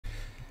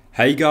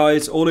Hey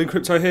guys, All in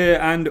Crypto here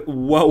and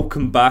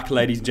welcome back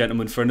ladies and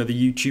gentlemen for another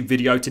YouTube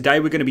video.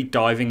 Today we're going to be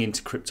diving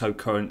into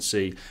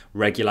cryptocurrency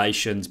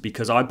regulations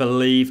because I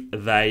believe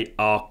they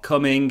are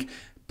coming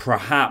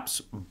perhaps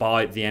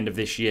by the end of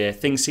this year.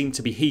 Things seem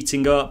to be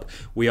heating up.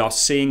 We are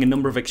seeing a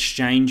number of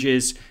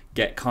exchanges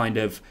get kind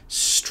of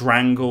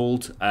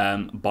strangled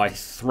by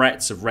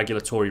threats of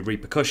regulatory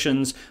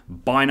repercussions.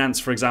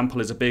 Binance, for example,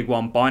 is a big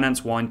one.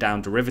 Binance wind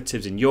down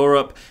derivatives in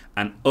Europe,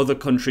 and other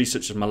countries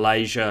such as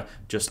Malaysia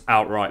just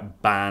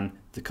outright ban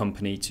the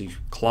company to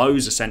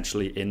close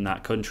essentially in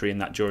that country, in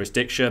that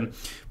jurisdiction.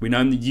 We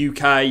know in the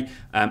UK,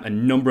 a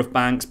number of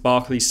banks,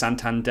 Barclays,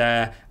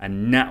 Santander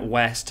and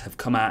NatWest, have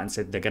come out and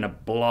said they're going to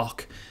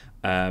block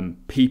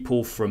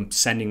people from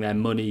sending their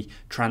money,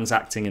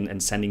 transacting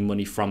and sending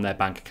money from their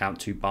bank account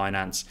to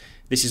Binance.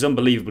 This is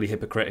unbelievably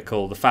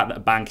hypocritical. The fact that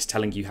a bank is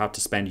telling you how to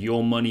spend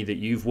your money that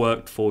you've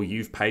worked for,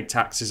 you've paid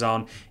taxes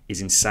on,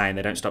 is insane.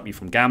 They don't stop you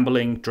from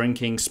gambling,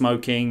 drinking,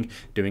 smoking,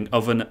 doing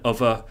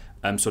other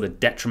sort of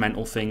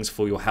detrimental things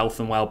for your health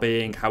and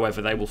well-being.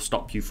 However, they will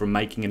stop you from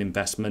making an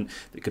investment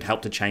that could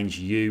help to change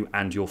you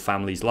and your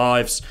family's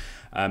lives.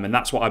 And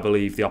that's what I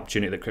believe the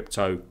opportunity that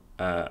crypto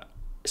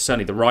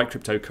certainly the right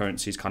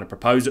cryptocurrencies kind of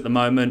propose at the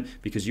moment,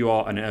 because you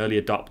are an early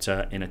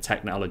adopter in a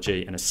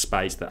technology and a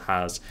space that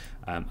has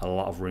a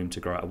lot of room to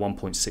grow at a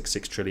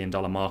 $1.66 trillion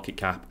market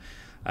cap.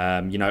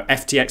 You know,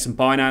 FTX and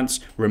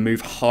Binance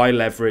remove high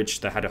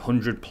leverage. They had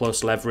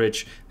 100+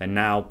 leverage. They're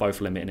now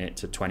both limiting it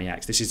to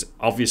 20x. This is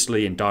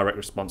obviously in direct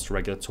response to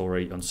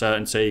regulatory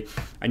uncertainty.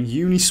 And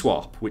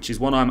Uniswap, which is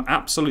one I'm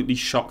absolutely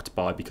shocked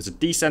by, because a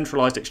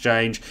decentralized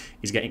exchange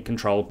is getting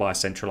controlled by a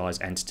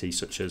centralized entity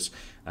such as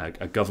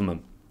a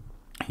government.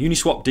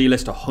 Uniswap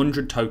delist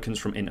 100 tokens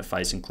from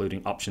interface,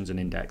 including options and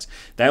index.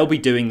 They'll be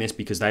doing this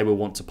because they will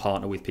want to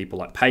partner with people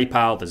like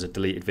PayPal. There's a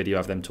deleted video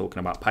of them talking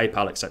about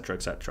PayPal, etc.,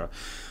 etc.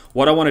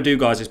 What I want to do,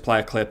 guys, is play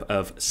a clip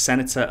of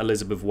Senator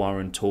Elizabeth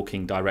Warren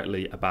talking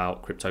directly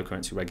about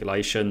cryptocurrency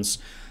regulations.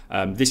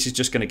 This is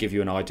just going to give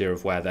you an idea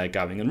of where they're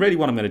going. And really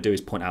what I'm going to do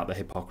is point out the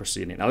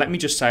hypocrisy in it. Now, let me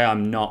just say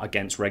I'm not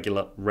against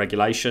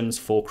regulations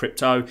for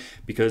crypto,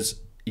 because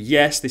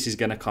yes, this is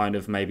going to kind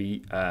of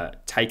maybe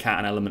take out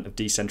an element of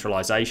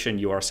decentralization.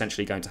 You are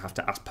essentially going to have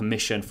to ask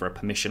permission for a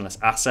permissionless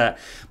asset.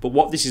 But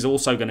what this is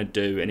also going to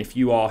do, and if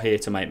you are here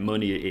to make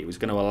money, it was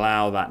going to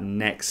allow that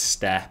next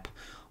step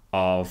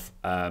of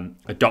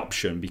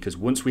adoption, because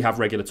once we have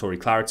regulatory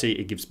clarity,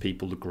 it gives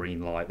people the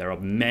green light. There are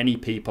many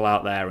people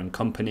out there and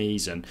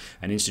companies and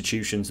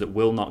institutions that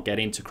will not get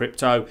into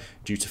crypto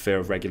due to fear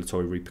of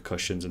regulatory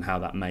repercussions and how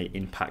that may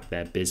impact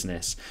their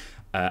business.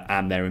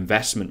 And their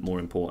investment, more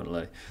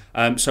importantly.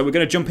 So we're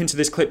going to jump into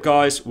this clip,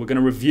 guys. We're going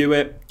to review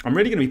it. I'm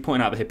really going to be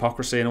pointing out the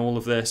hypocrisy in all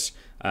of this.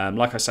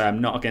 Like I say,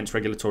 I'm not against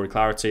regulatory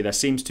clarity. There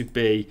seems to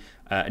be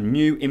a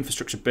new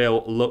infrastructure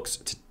bill looks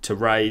to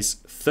raise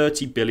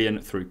 $30 billion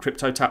through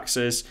crypto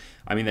taxes.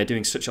 I mean, they're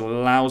doing such a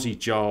lousy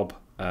job,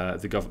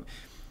 the government.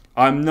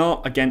 I'm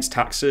not against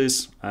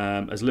taxes.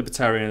 As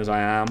libertarian as I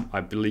am,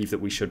 I believe that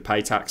we should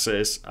pay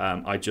taxes.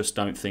 I just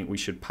don't think we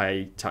should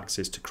pay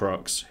taxes to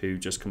crooks who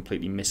just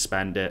completely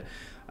misspend it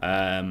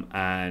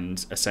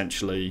and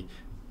essentially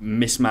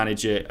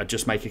mismanage it, or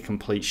just make a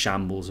complete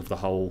shambles of the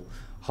whole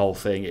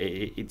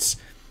thing.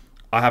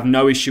 I have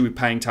no issue with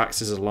paying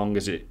taxes as long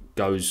as it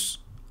goes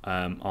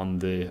on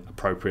the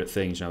appropriate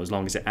things, you know, as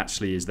long as it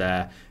actually is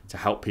there to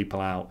help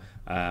people out,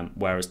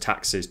 whereas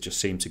taxes just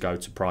seem to go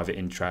to private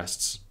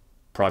interests,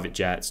 private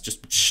jets,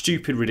 just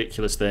stupid,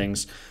 ridiculous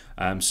things.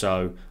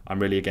 So I'm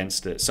really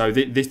against it. So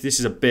this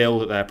is a bill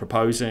that they're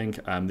proposing.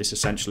 This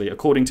essentially,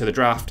 according to the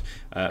draft,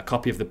 a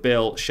copy of the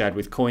bill shared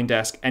with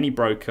CoinDesk, any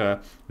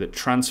broker that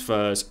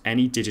transfers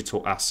any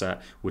digital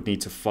asset would need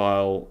to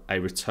file a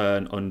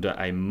return under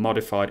a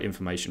modified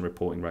information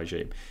reporting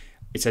regime.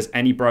 It says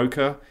any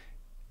broker.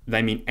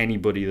 They mean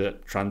anybody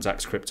that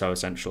transacts crypto,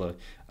 essentially.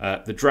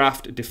 The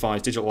draft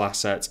defines digital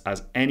assets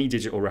as any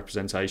digital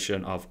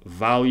representation of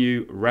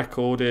value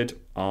recorded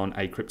on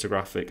a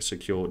cryptographic,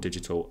 secure,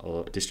 digital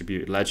or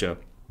distributed ledger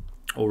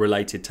or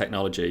related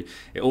technology.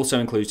 It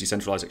also includes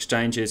decentralized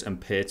exchanges and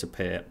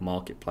peer-to-peer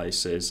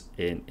marketplaces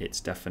in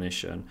its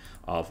definition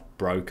of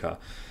broker.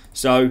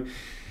 So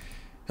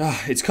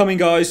it's coming,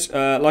 guys.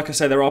 Like I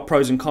say, there are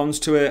pros and cons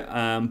to it,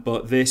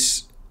 but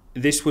this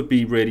would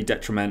be really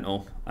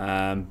detrimental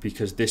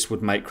because this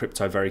would make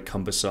crypto very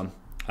cumbersome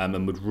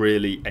and would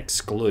really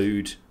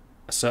exclude,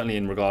 certainly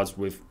in regards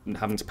with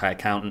having to pay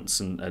accountants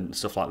and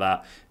stuff like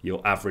that,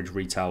 your average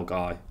retail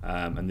guy.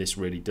 And this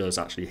really does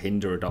actually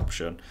hinder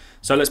adoption.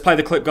 So let's play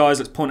the clip, guys.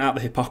 Let's point out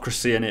the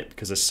hypocrisy in it,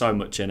 because there's so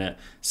much in it.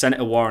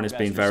 Senator Warren has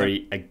been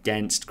very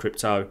against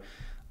crypto.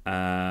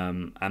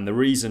 And the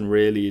reason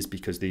really is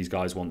because these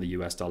guys want the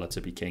US dollar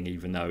to be king,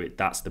 even though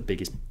that's the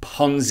biggest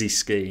Ponzi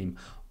scheme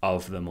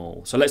of them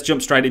all. So let's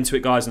jump straight into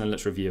it, guys, and then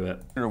let's review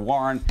it. Senator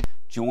Warren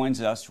joins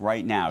us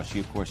right now. She,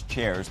 of course,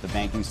 chairs the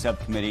Banking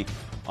Subcommittee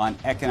on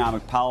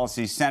Economic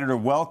Policy. Senator,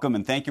 welcome,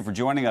 and thank you for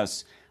joining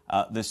us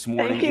this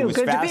morning. Thank you.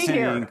 Good to be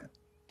here.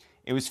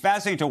 It was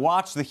fascinating to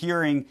watch the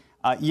hearing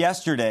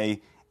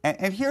yesterday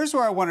And here's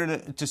where I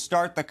wanted to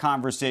start the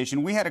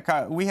conversation. We had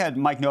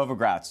Mike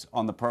Novogratz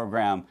on the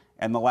program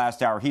in the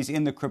last hour. He's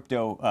in the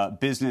crypto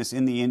business,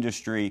 in the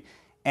industry.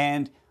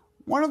 And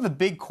one of the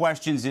big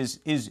questions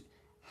is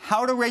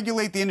how to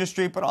regulate the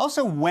industry, but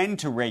also when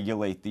to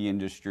regulate the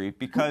industry,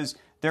 because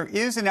there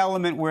is an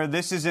element where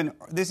this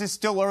is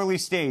still early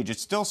stage.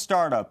 It's still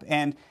startup.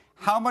 And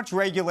how much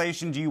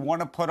regulation do you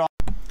want to put on?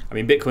 I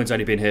mean, Bitcoin's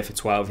only been here for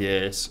 12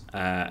 years,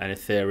 and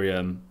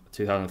Ethereum,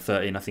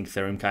 2013, I think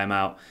Ethereum came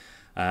out.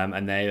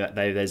 And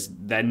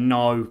they're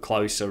no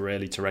closer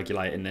really to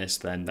regulating this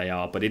than they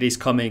are, but it is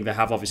coming. They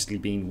have obviously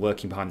been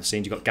working behind the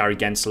scenes. You've got Gary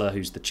Gensler,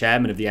 who's the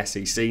chairman of the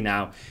SEC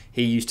now.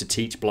 He used to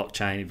teach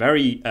blockchain,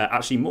 very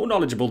actually more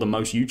knowledgeable than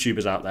most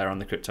YouTubers out there on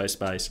the crypto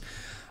space.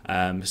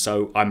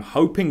 So I'm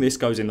hoping this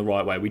goes in the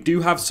right way. We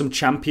do have some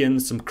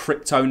champions, some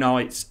crypto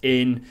knights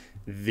in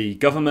the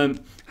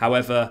government.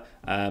 However,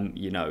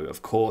 you know,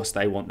 of course,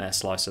 they want their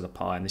slice of the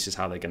pie, and this is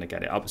how they're going to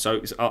get it up.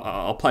 So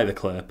I'll play the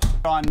clip.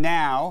 On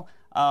now.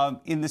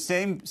 In the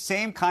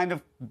same kind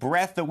of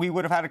breath that we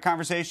would have had a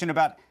conversation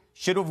about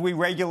should have we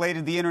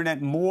regulated the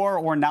internet more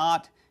or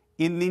not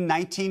in the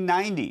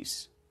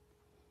 1990s?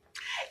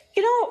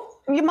 You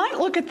know, you might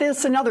look at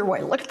this another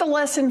way. Look at the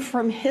lesson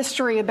from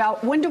history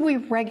about when do we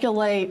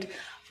regulate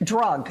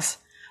drugs.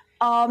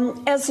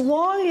 As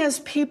long as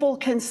people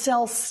can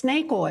sell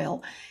snake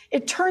oil,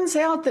 it turns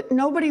out that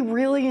nobody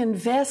really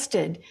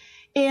invested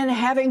in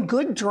having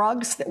good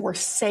drugs that were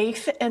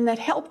safe and that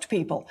helped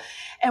people.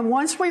 And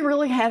once we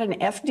really had an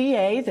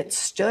FDA that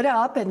stood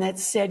up and that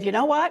said, you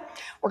know what,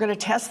 we're going to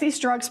test these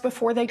drugs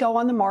before they go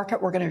on the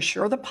market. We're going to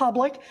assure the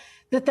public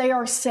that they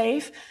are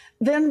safe.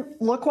 Then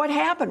look what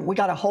happened. We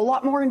got a whole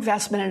lot more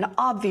investment and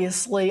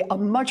obviously a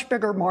much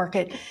bigger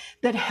market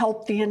that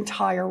helped the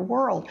entire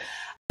world.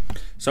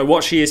 So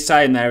what she is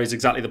saying there is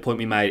exactly the point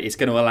we made. It's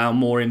going to allow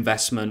more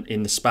investment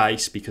in the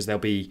space because there'll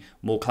be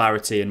more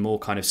clarity and more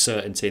kind of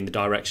certainty in the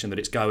direction that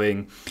it's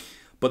going.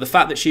 But the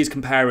fact that she's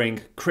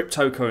comparing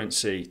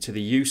cryptocurrency to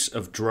the use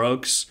of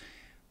drugs,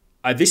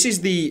 this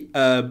is the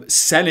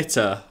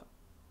senator,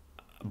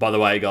 by the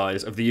way,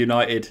 guys, of the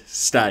United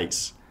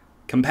States,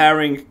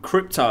 comparing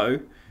crypto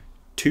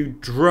to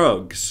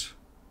drugs.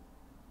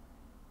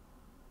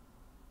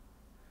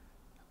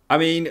 I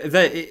mean,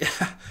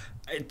 that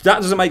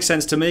doesn't make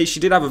sense to me. She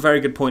did have a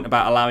very good point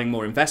about allowing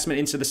more investment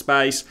into the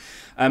space.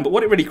 But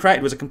what it really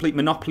created was a complete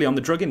monopoly on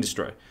the drug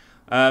industry.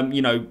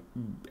 You know,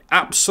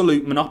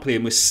 absolute monopoly.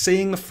 And we're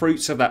seeing the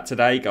fruits of that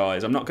today,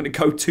 guys. I'm not going to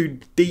go too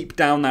deep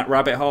down that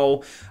rabbit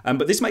hole.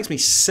 But this makes me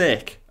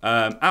sick.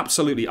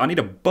 Absolutely. I need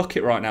a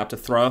bucket right now to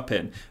throw up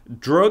in.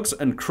 Drugs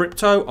and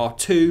crypto are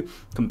two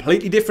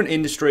completely different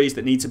industries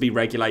that need to be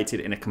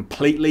regulated in a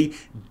completely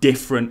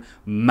different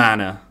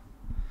manner.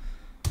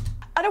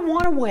 I don't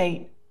want to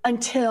wait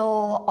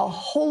until a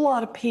whole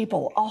lot of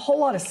people, a whole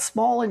lot of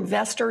small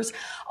investors,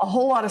 a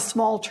whole lot of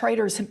small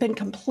traders have been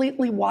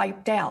completely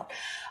wiped out.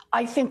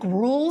 I think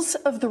rules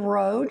of the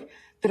road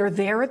that are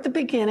there at the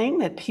beginning,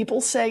 that people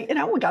say, you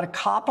know, we got a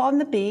cop on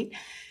the beat,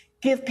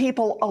 give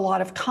people a lot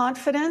of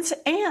confidence,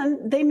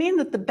 and they mean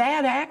that the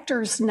bad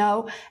actors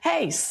know,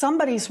 hey,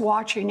 somebody's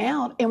watching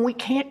out and we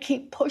can't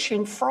keep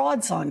pushing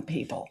frauds on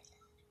people.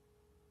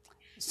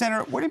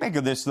 Senator, what do you make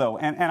of this, though?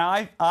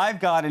 And I've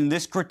got in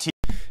this critique.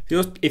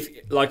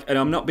 And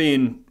I'm not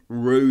being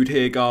rude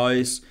here,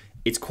 guys,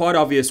 it's quite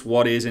obvious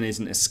what is and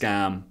isn't a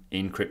scam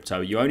in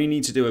crypto. You only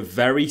need to do a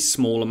very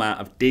small amount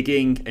of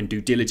digging and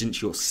due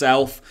diligence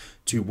yourself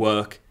to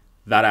work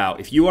that out.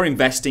 If you are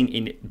investing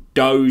in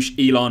Doge,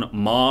 Elon,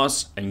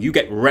 Mars, and you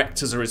get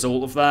wrecked as a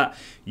result of that,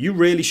 you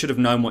really should have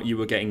known what you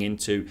were getting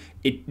into.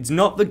 It's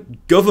not the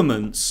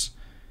government's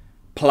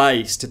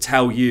place to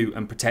tell you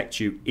and protect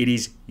you. It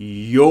is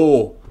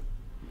you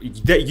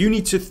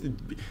need to.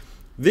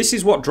 This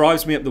is what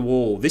drives me up the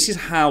wall. This is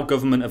how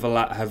government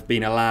have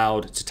been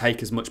allowed to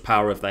take as much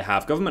power as they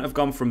have. Government have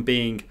gone from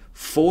being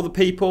for the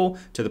people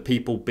to the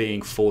people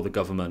being for the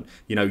government.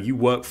 You know, you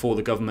work for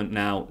the government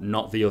now,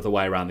 not the other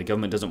way around. The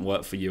government doesn't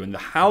work for you. And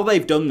how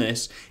they've done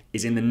this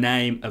is in the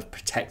name of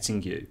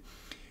protecting you.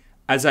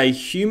 As a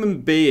human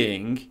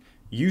being,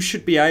 you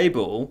should be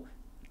able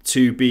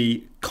to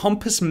be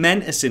compos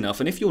mentis enough.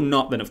 And if you're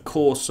not, then of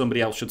course somebody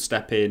else should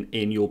step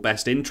in your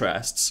best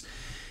interests.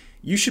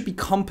 You should be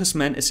compos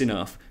mentis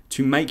enough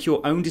to make your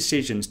own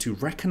decisions, to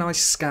recognize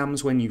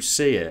scams when you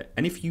see it.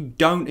 And if you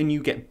don't and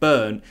you get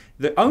burned,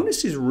 the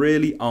onus is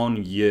really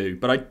on you.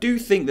 But I do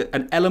think that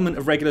an element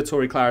of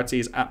regulatory clarity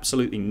is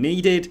absolutely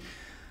needed.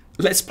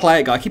 Let's play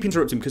it, guy. I keep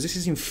interrupting because this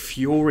is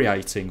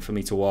infuriating for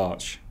me to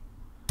watch.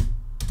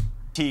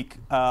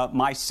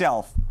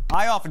 Myself,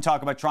 I often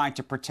talk about trying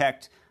to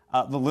protect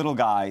the little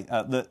guy,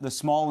 the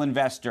small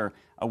investor,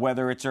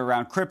 whether it's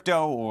around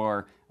crypto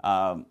or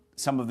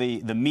some of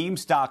the meme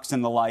stocks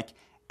and the like.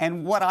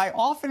 And what I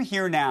often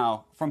hear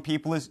now from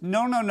people is,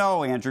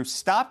 no, Andrew,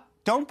 stop.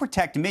 Don't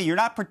protect me. You're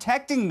not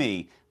protecting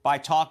me by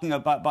talking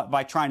about,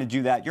 by trying to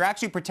do that. You're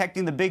actually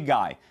protecting the big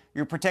guy.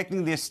 You're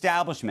protecting the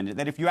establishment.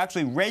 That if you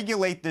actually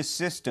regulate this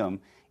system,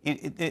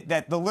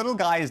 that the little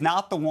guy is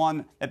not the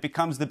one that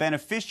becomes the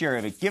beneficiary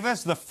of it. Give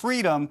us the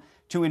freedom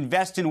to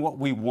invest in what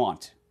we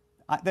want.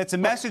 That's a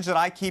message that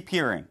I keep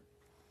hearing.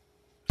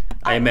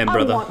 Amen,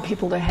 brother. I want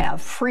people to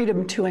have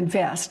freedom to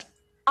invest.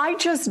 I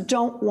just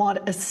don't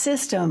want a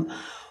system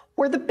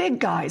where the big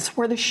guys,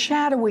 where the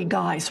shadowy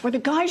guys, where the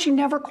guys you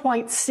never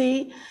quite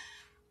see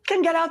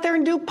can get out there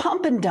and do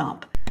pump and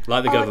dump.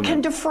 Like the government.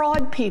 Can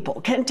defraud people,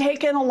 can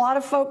take in a lot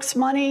of folks'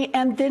 money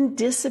and then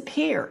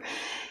disappear.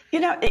 You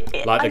know,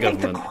 I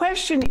think the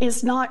question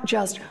is not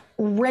just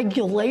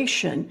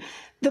regulation.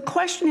 The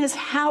question is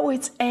how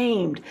it's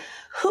aimed.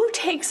 Who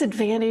takes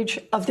advantage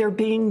of there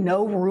being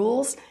no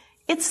rules?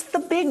 It's the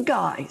big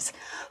guys.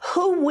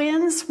 Who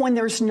wins when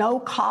there's no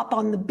cop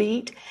on the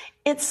beat?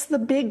 It's the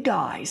big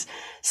guys.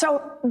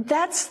 So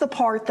that's the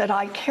part that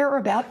I care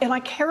about, and I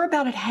care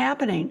about it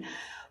happening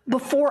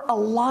before a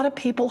lot of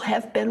people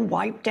have been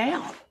wiped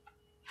out.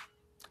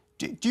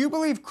 Do you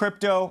believe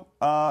crypto?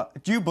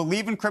 Do you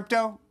believe in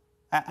crypto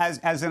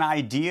as an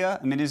idea?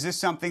 I mean, is this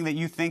something that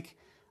you think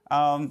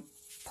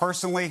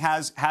personally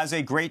has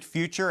a great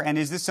future? And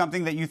is this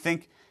something that you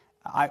think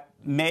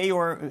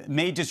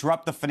may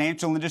disrupt the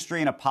financial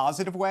industry in a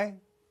positive way?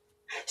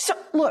 So,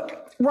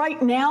 look, right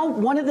now,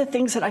 one of the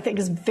things that I think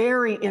is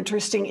very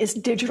interesting is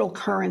digital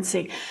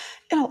currency.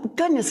 You know,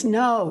 goodness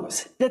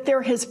knows that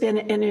there has been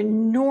an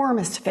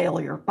enormous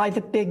failure by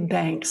the big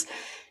banks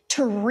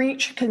to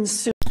reach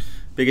consumers.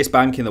 Biggest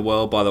bank in the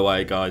world, by the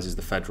way, guys, is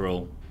the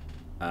Federal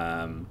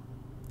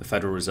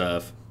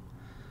Reserve.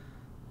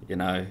 You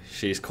know,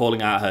 she's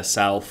calling out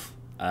herself.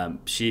 But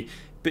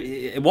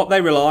what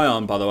they rely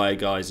on, by the way,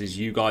 guys, is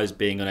you guys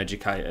being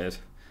uneducated.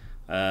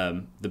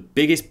 The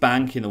biggest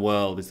bank in the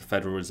world is the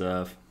Federal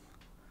Reserve.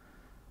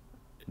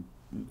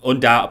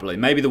 Undoubtedly.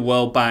 Maybe the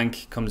World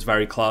Bank comes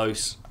very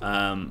close,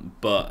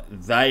 but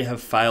they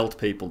have failed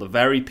people. The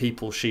very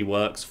people she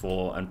works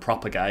for and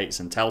propagates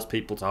and tells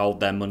people to hold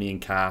their money in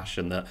cash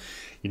and that,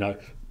 you know,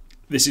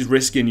 this is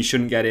risky and you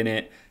shouldn't get in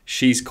it.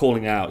 She's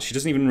calling out. She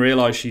doesn't even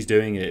realise she's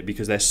doing it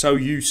because they're so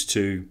used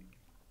to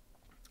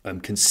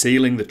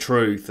concealing the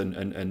truth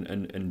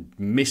and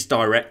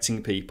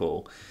misdirecting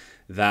people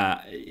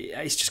that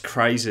it's just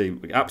crazy,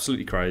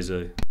 absolutely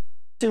crazy.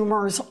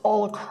 Consumers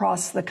all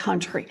across the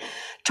country.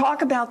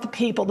 Talk about the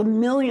people, the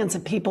millions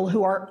of people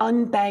who are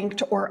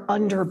unbanked or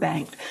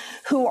underbanked,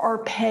 who are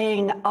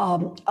paying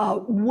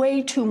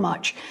way too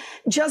much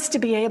just to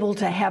be able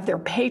to have their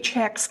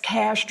paychecks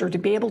cashed or to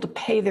be able to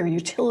pay their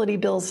utility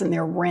bills and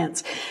their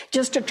rents,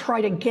 just to try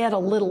to get a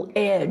little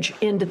edge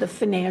into the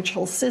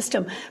financial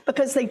system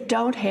because they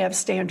don't have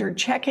standard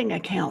checking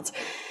accounts.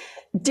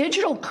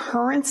 Digital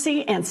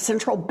currency and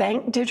central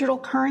bank digital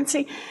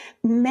currency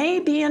may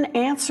be an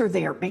answer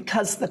there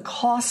because the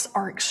costs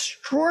are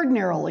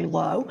extraordinarily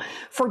low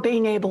for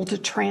being able to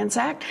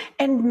transact.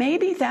 And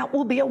maybe that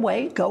will be a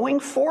way going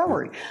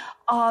forward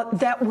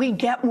that we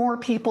get more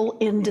people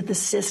into the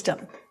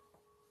system.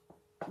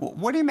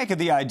 What do you make of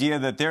the idea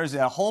that there's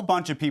a whole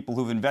bunch of people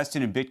who've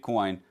invested in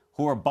Bitcoin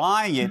who are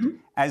buying it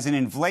as an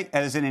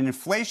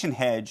inflation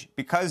hedge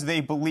because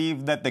they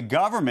believe that the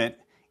government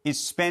is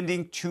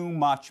spending too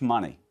much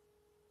money?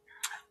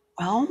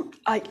 Well,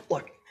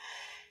 look,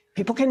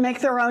 people can make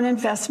their own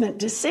investment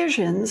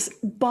decisions,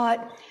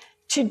 but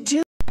to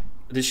do...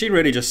 Did she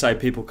really just say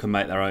people can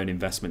make their own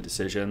investment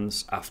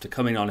decisions after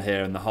coming on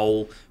here and the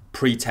whole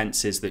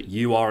pretense is that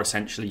you are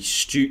essentially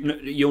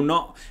you're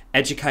not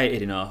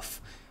educated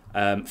enough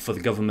for the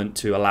government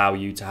to allow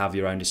you to have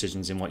your own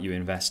decisions in what you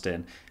invest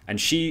in?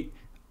 And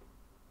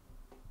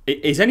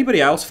is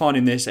anybody else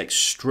finding this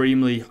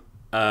extremely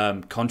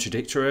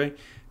contradictory?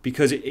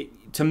 Because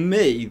to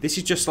me, this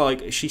is just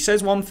like she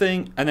says one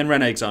thing and then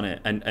reneges on it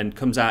and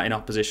comes out in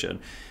opposition.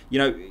 You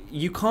know,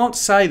 you can't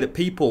say that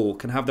people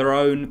can have their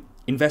own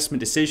investment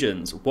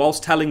decisions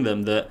whilst telling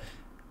them that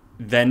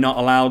they're not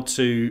allowed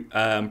to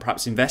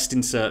perhaps invest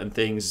in certain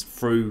things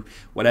through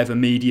whatever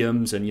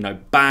mediums and, you know,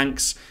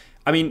 banks.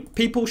 I mean,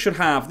 people should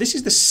have... This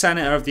is the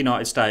Senator of the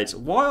United States.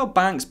 Why are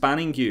banks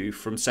banning you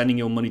from sending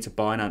your money to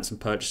Binance and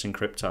purchasing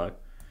crypto?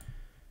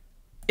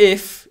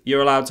 If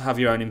you're allowed to have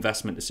your own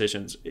investment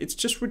decisions. It's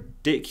just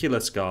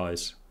ridiculous,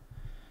 guys.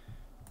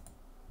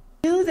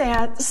 Do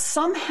that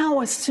somehow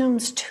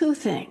assumes two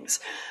things.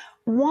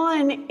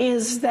 One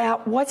is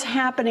that what's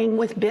happening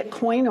with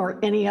Bitcoin or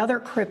any other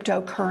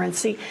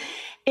cryptocurrency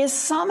is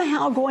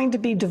somehow going to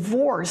be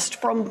divorced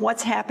from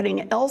what's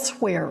happening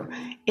elsewhere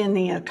in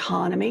the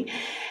economy.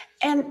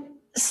 And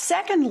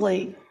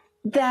secondly,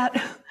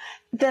 that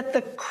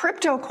the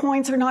crypto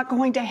coins are not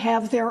going to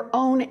have their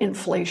own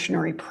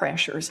inflationary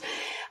pressures.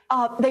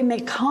 They may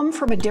come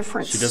from a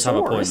different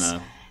source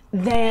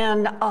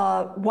than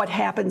what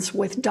happens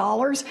with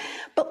dollars.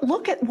 But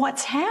look at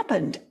what's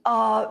happened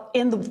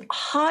in the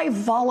high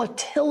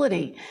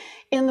volatility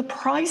in the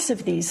price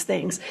of these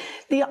things.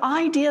 The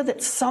idea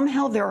that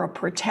somehow they're a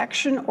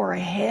protection or a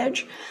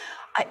hedge,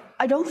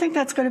 I don't think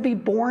that's going to be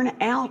borne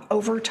out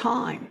over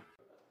time.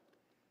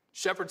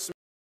 Shepard Smith.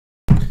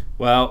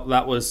 Well,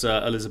 that was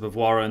Elizabeth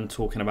Warren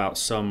talking about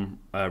some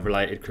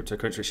related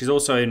cryptocurrency. She's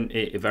also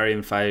very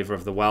in favour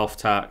of the wealth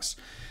tax.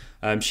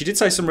 She did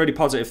say some really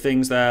positive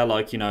things there,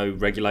 like, you know,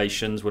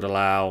 regulations would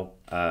allow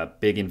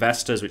big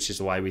investors, which is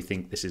the way we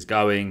think this is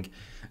going.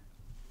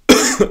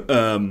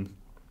 It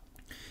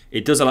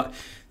does allow.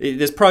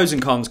 There's pros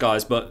and cons,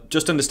 guys, but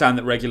just understand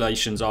that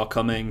regulations are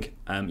coming.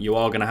 You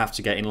are going to have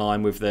to get in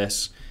line with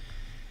this.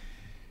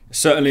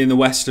 Certainly in the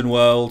Western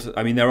world,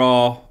 I mean, there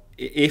are.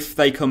 If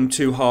they come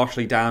too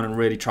harshly down and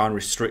really try and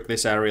restrict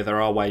this area,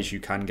 there are ways you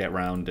can get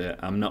around it.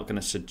 I'm not going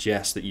to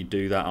suggest that you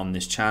do that on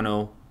this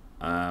channel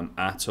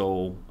at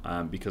all,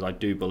 because I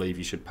do believe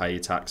you should pay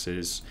your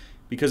taxes,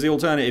 because the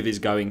alternative is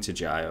going to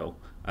jail.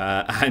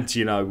 And,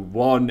 you know,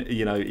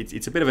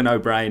 it's a bit of a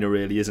no-brainer,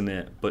 really, isn't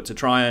it? But to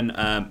try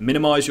and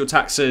minimise your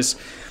taxes,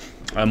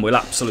 we'll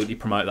absolutely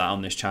promote that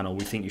on this channel.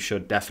 We think you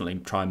should definitely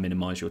try and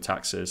minimise your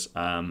taxes.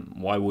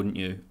 Why wouldn't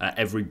you?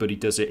 Everybody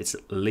does it. It's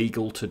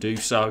legal to do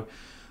so.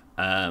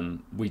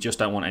 We just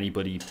don't want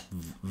anybody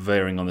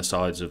veering on the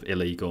sides of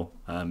illegal,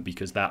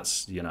 because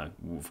that's, you know,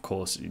 of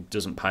course, it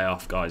doesn't pay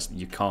off, guys.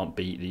 You can't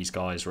beat these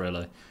guys,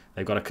 really.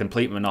 They've got a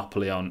complete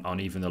monopoly on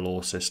even the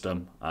law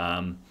system.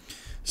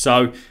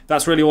 So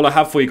that's really all I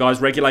have for you guys.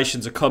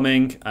 Regulations are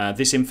coming.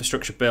 This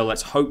infrastructure bill,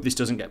 let's hope this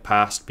doesn't get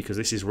passed, because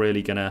this is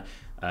really going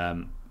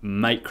to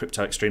make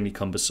crypto extremely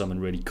cumbersome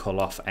and really cull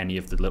off any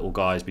of the little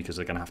guys, because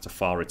they're going to have to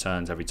file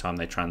returns every time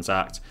they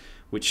transact,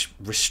 which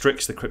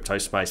restricts the crypto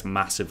space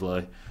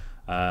massively.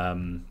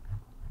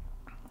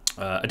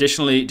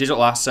 Additionally,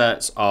 digital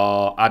assets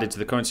are added to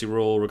the currency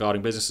rule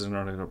regarding businesses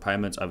and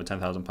payments over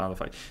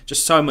 £10,000.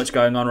 Just so much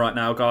going on right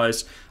now,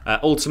 guys.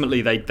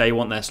 Ultimately, they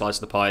want their slice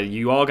of the pie.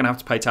 You are going to have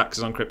to pay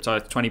taxes on crypto,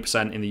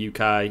 20% in the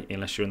UK,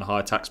 unless you're in the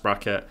higher tax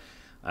bracket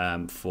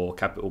for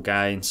capital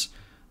gains.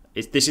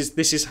 This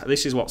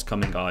is what's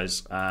coming,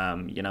 guys.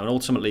 You know, and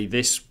ultimately,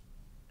 this,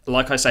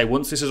 like I say,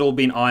 once this has all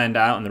been ironed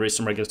out and there is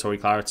some regulatory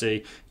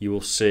clarity, you will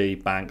see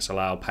banks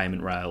allow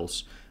payment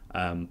rails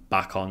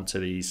back onto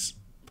these,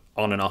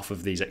 on and off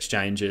of these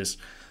exchanges.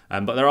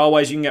 But there are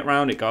ways you can get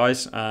around it,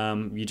 guys.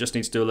 You just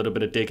need to do a little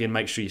bit of digging,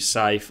 make sure you're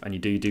safe, and you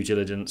do due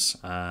diligence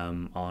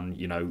on,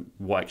 you know,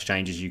 what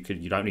exchanges you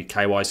don't need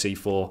KYC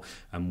for,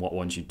 and what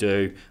ones you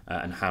do,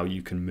 and how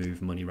you can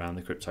move money around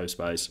the crypto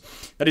space.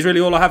 That is really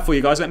all I have for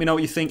you guys. Let me know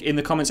what you think in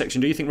the comment section.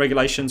 Do you think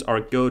regulations are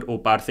a good or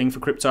bad thing for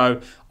crypto?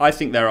 I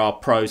think there are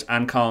pros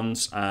and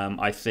cons.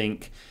 I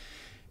think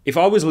if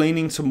I was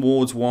leaning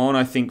towards one,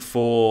 I think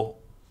for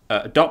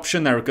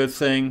adoption, they're a good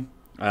thing.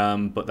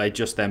 But they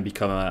just then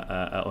become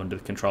under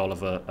the control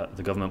of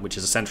the government, which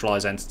is a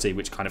centralized entity,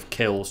 which kind of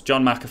kills.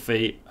 John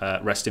McAfee,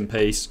 rest in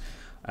peace,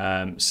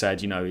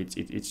 said, you know,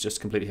 it's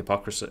just completely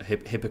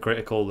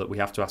hypocritical that we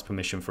have to ask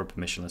permission for a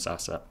permissionless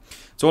asset.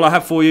 That's all I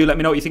have for you. Let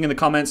me know what you think in the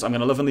comments. I'm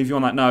going to love and leave you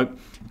on that note.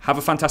 Have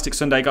a fantastic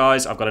Sunday,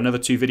 guys. I've got another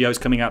 2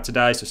 videos coming out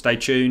today, so stay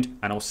tuned,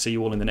 and I'll see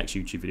you all in the next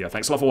YouTube video.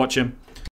 Thanks a lot for watching.